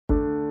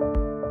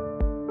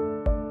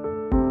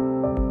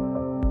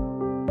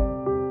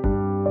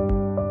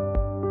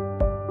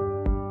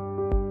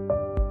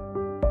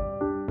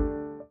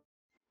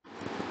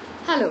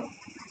Hello,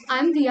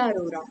 I'm Diya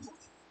Arora,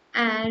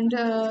 and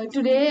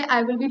today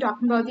I will be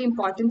talking about the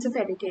importance of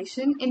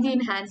education in the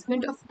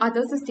enhancement of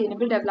other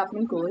sustainable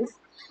development goals,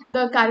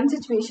 the current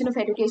situation of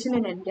education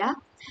in India,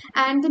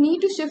 and the need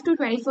to shift to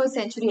 21st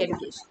century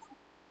education.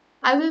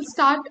 I will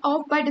start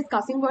off by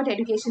discussing what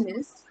education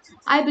is.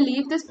 I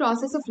believe this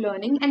process of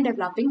learning and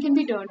developing can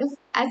be termed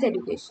as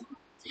education.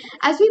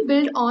 As we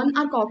build on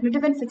our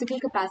cognitive and physical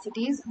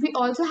capacities, we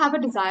also have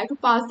a desire to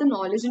pass the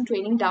knowledge and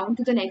training down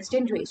to the next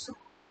generation.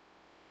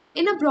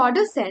 In a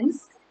broader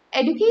sense,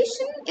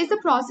 education is the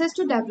process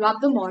to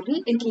develop the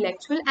moral,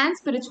 intellectual, and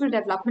spiritual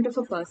development of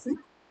a person.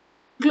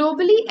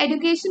 Globally,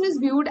 education is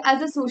viewed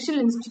as a social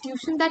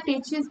institution that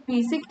teaches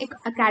basic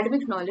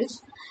academic knowledge,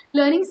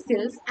 learning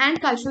skills, and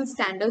cultural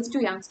standards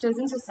to youngsters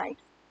in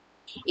society.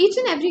 Each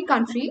and every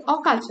country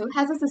or culture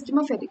has a system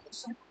of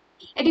education.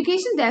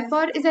 Education,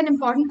 therefore, is an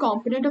important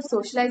component of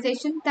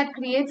socialization that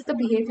creates the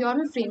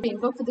behavioral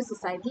framework for the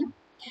society.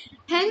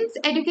 Hence,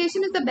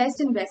 education is the best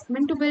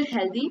investment to build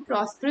healthy,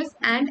 prosperous,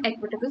 and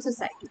equitable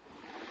society.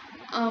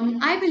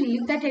 I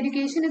believe that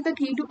education is the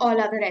key to all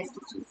other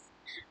SDGs.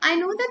 I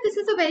know that this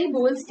is a very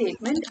bold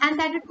statement and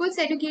that it puts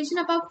education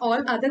above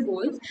all other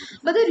goals,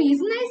 but the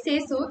reason I say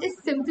so is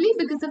simply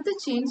because of the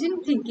change in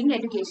thinking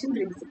education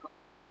brings about.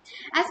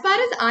 As far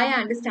as I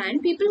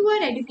understand, people who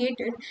are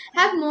educated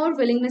have more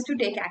willingness to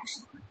take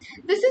action.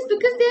 This is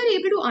because they are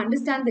able to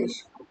understand the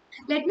issue.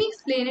 Let me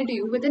explain it to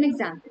you with an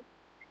example.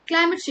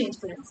 Climate change,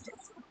 for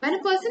instance. When a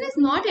person is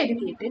not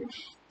educated,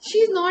 she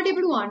is not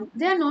able to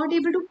they are not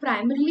able to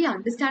primarily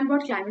understand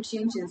what climate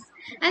change is.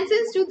 And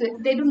since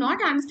they do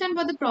not understand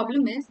what the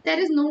problem is, there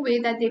is no way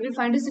that they will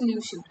find a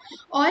solution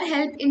or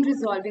help in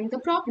resolving the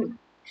problem.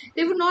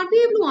 They would not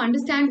be able to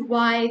understand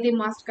why they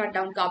must cut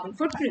down carbon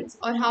footprints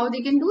or how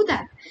they can do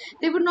that.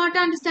 They would not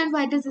understand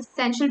why it is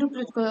essential to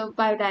preserve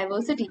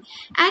biodiversity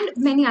and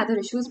many other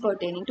issues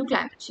pertaining to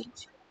climate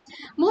change.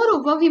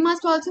 Moreover, we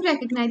must also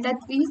recognize that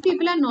these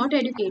people are not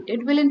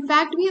educated will in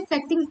fact be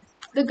affecting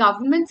the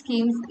government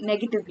schemes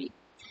negatively.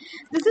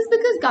 This is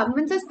because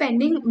governments are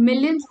spending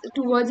millions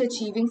towards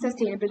achieving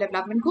sustainable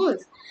development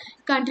goals.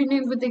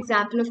 Continuing with the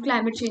example of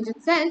climate change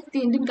itself,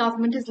 the Indian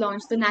government has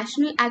launched the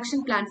National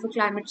Action Plan for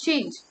Climate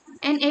Change,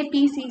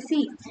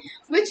 NAPCC,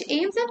 which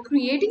aims at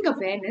creating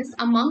awareness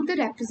among the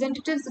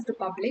representatives of the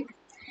public,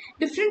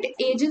 different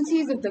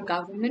agencies of the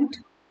government,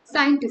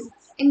 scientists,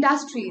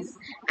 industries,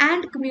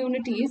 and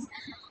communities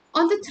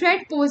on the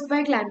threat posed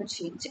by climate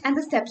change and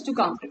the steps to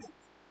counter it.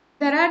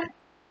 There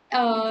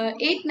are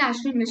eight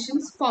national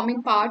missions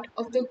forming part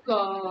of the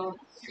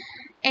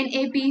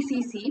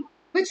NAPCC,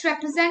 which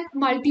represent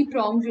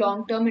multi-pronged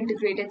long-term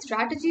integrated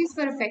strategies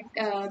for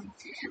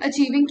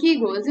achieving key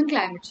goals in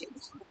climate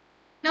change.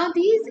 Now,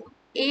 these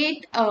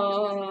eight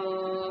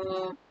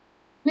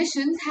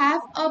missions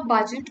have a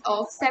budget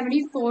of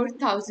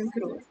 74,000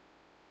 crore.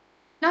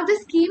 Now, the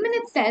scheme in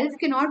itself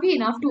cannot be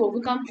enough to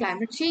overcome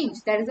climate change.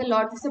 There is a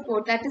lot of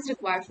support that is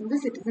required from the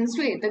citizens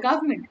to aid the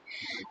government.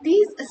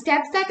 These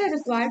steps that are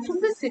required from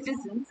the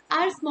citizens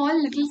are small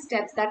little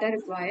steps that are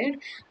required.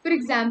 For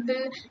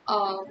example,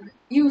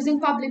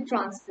 using public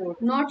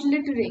transport, not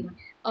littering,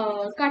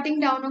 cutting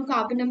down on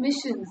carbon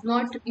emissions,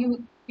 not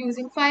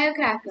using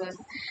firecrackers.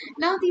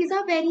 Now, these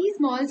are very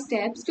small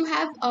steps to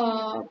have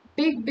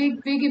big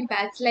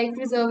impacts like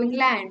preserving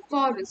land,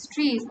 forests,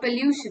 trees,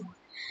 pollution.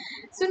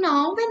 So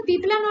now, when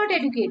people are not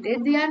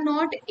educated, they are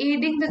not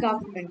aiding the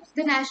government.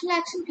 The National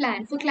Action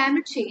Plan for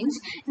Climate Change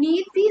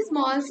needs these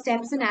small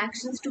steps and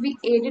actions to be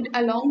aided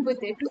along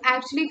with it to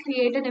actually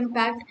create an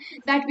impact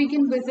that we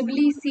can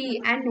visibly see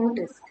and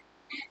notice.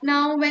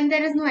 Now, when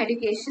there is no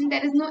education,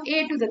 there is no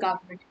aid to the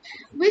government,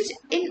 which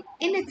in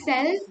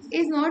itself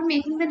is not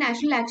making the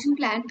National Action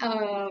Plan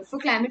for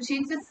Climate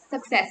Change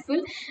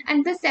successful,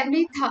 and the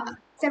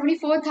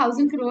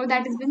 74,000 crore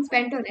that has been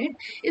spent on it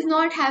is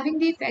not having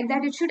the effect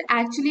that it should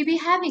actually be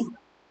having.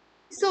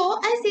 So,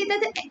 I say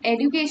that the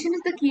education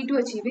is the key to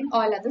achieving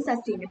all other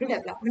sustainable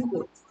development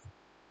goals.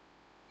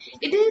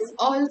 It is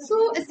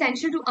also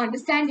essential to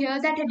understand here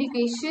that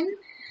education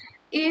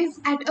is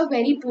at a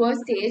very poor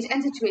stage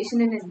and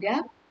situation in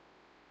India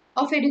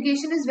of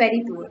education is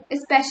very poor,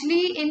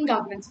 especially in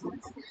government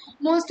schools.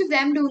 Most of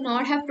them do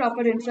not have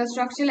proper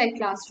infrastructure like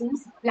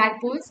classrooms,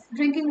 blackboards,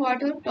 drinking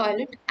water,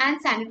 toilet, and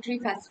sanitary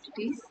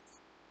facilities.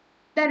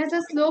 There is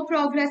a slow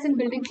progress in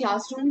building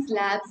classrooms,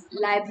 labs,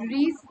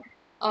 libraries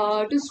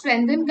to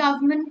strengthen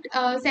government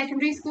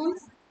secondary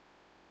schools.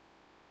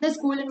 The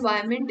school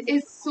environment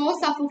is so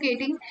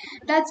suffocating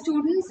that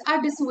students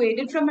are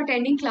dissuaded from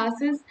attending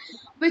classes,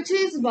 which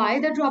is why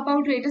the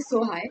dropout rate is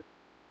so high.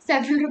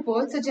 Several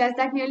reports suggest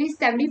that nearly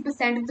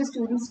 70% of the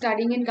students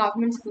studying in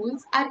government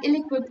schools are ill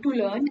equipped to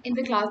learn in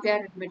the class they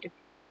are admitted.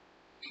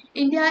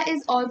 India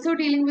is also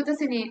dealing with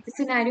a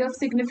scenario of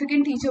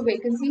significant teacher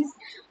vacancies,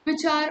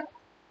 which are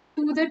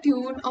to the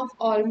tune of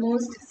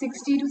almost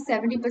 60 to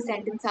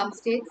 70% in some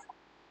states.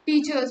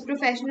 Teachers'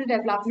 professional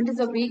development is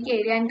a weak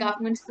area in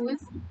government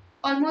schools.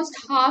 Almost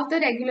half the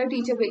regular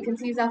teacher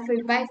vacancies are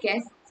filled by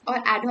guests or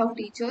ad hoc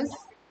teachers.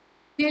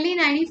 Nearly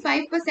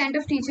 95%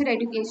 of teacher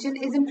education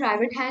is in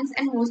private hands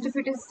and most of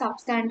it is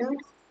substandard.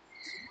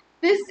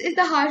 This is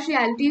the harsh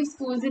reality of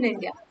schools in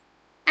India.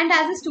 And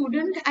as a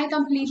student, I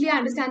completely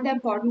understand the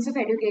importance of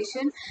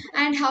education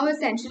and how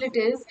essential it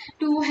is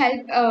to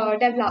help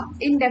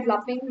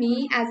developing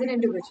me as an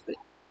individual.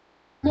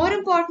 More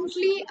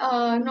importantly,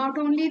 not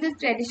only the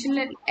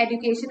traditional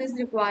education is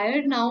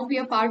required, now we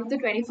are part of the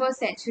 21st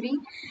century,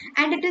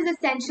 and it is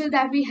essential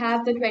that we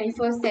have the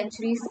 21st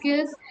century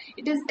skills.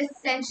 It is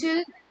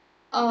essential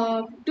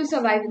to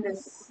survive in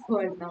this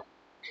world now,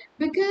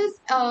 because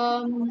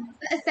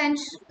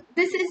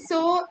this is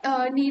so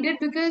needed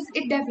because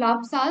it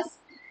develops us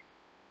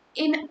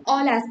in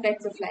all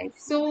aspects of life.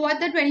 So, what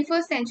the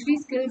 21st century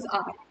skills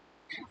are?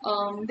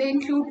 They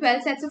include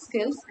 12 sets of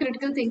skills: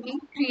 critical thinking,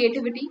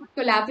 creativity,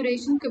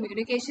 collaboration,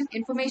 communication,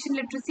 information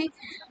literacy,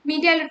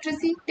 media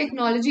literacy,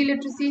 technology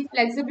literacy,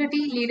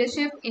 flexibility,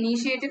 leadership,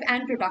 initiative,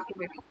 and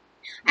productivity,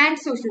 and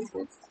social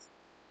skills.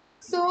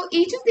 So,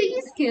 each of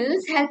these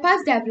skills help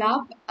us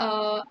develop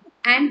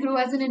and grow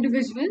as an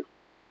individual.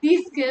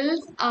 These skills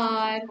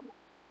are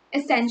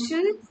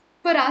essential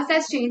for us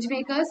as change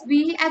makers.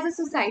 We as a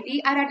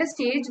society are at a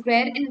stage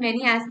where, in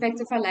many aspects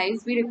of our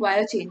lives, we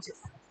require changes.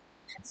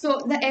 So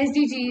the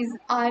SDGs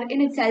are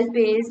in itself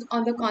based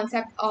on the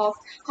concept of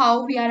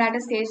how we are at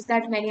a stage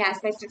that many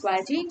aspects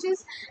require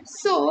changes.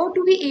 So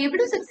to be able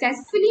to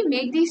successfully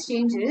make these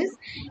changes,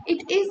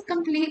 it is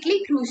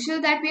completely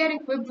crucial that we are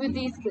equipped with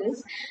these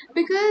skills,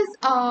 because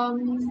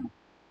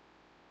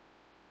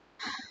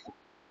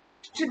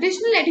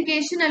traditional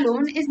education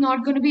alone is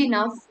not going to be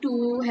enough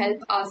to help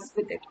us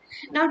with it.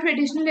 Now,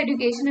 traditional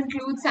education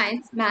includes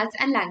science, maths,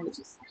 and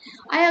languages.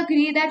 I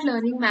agree that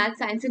learning maths,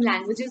 science, and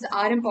languages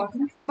are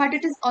important, but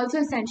it is also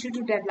essential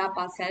to develop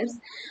ourselves.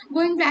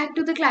 Going back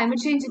to the climate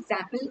change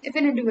example, if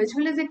an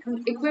individual is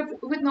equipped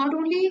with not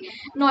only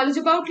knowledge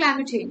about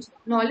climate change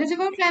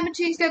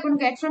they're going to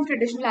get from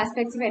traditional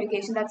aspects of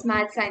education, that's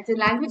maths, science, and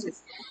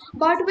languages,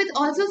 but with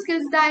also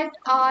skills that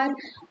are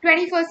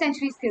 21st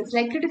century skills,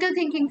 like critical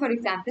thinking, for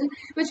example,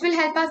 which will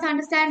help us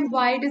understand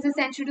why it is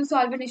essential to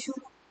solve an issue,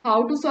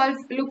 how to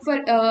look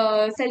for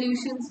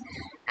solutions,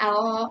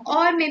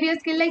 or maybe a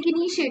skill like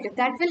initiative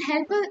that will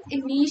help us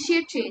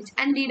initiate change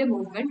and lead a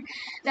movement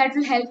that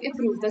will help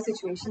improve the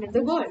situation in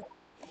the world.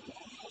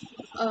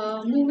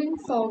 Moving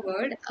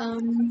forward,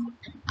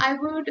 I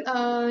would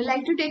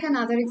like to take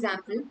another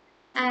example.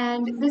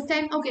 And this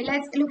time, okay,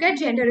 let's look at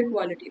gender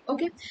equality.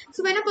 Okay,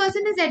 so when a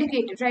person is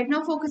educated, right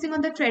now focusing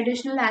on the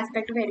traditional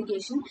aspect of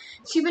education,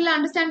 she will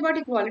understand what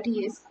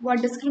equality is,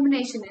 what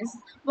discrimination is,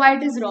 why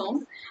it is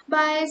wrong,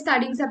 by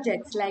studying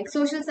subjects like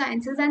social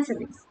sciences and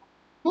civics.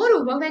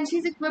 Moreover, when she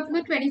is equipped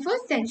with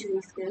 21st century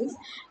skills,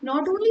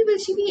 not only will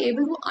she be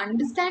able to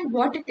understand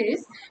what it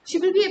is, she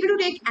will be able to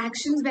take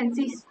actions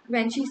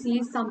when she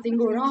sees something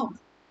go wrong.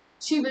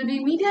 She will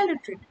be media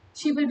literate.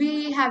 She will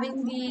be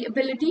having the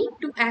ability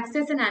to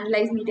access and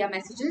analyze media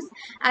messages,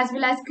 as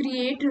well as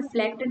create,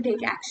 reflect, and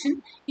take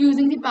action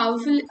using the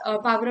powerful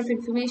power of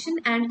information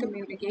and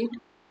communicate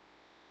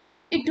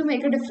it to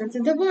make a difference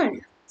in the world.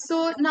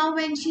 So now,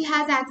 when she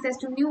has access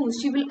to news,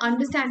 she will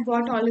understand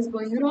what all is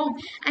going wrong.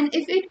 And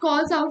if it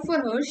calls out for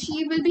her,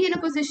 she will be in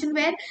a position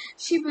where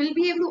she will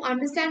be able to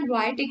understand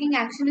why taking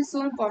action is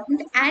so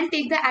important and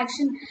take the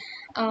action.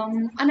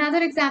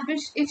 Another example,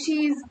 if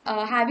she is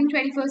having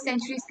 21st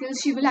century skills,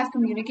 she will have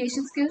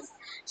communication skills.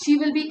 She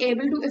will be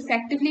able to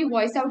effectively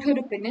voice out her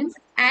opinions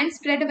and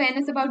spread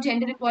awareness about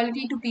gender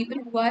equality to people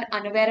who are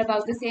unaware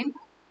about the same.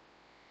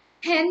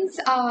 Hence,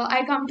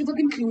 I come to the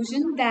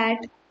conclusion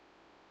that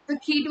the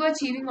key to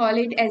achieving all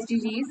 8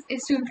 SDGs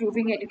is to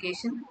improving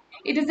education.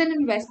 It is an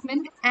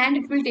investment and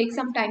it will take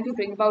some time to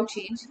bring about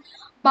change,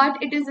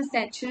 but it is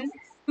essential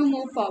to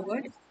move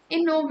forward.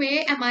 In no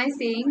way am I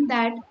saying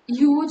that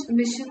huge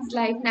missions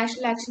like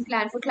National Action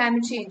Plan for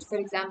Climate Change, for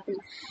example,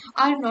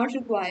 are not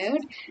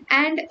required,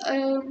 and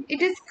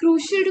it is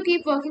crucial to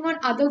keep working on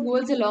other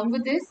goals along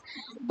with this.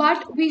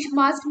 But we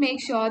must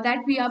make sure that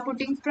we are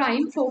putting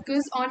prime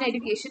focus on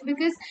education,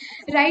 because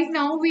right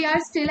now we are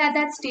still at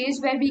that stage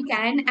where we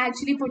can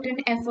actually put in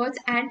efforts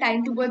and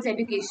time towards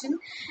education.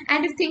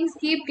 And if things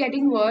keep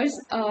getting worse,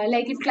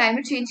 like if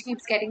climate change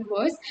keeps getting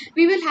worse,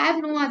 we will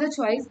have no other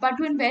choice but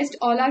to invest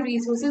all our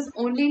resources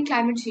only in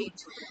climate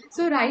change.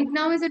 So right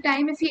now is a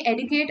time, if we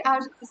educate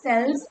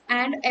ourselves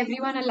and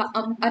everyone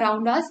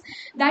around us,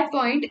 that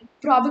point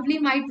probably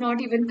might not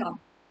even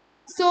come.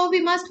 So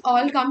we must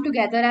all come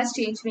together as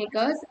change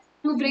makers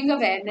to bring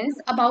awareness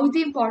about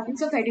the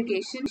importance of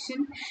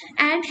education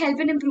and help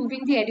in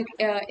improving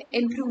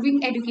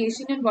improving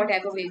education in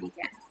whatever way we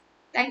can.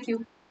 Thank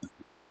you.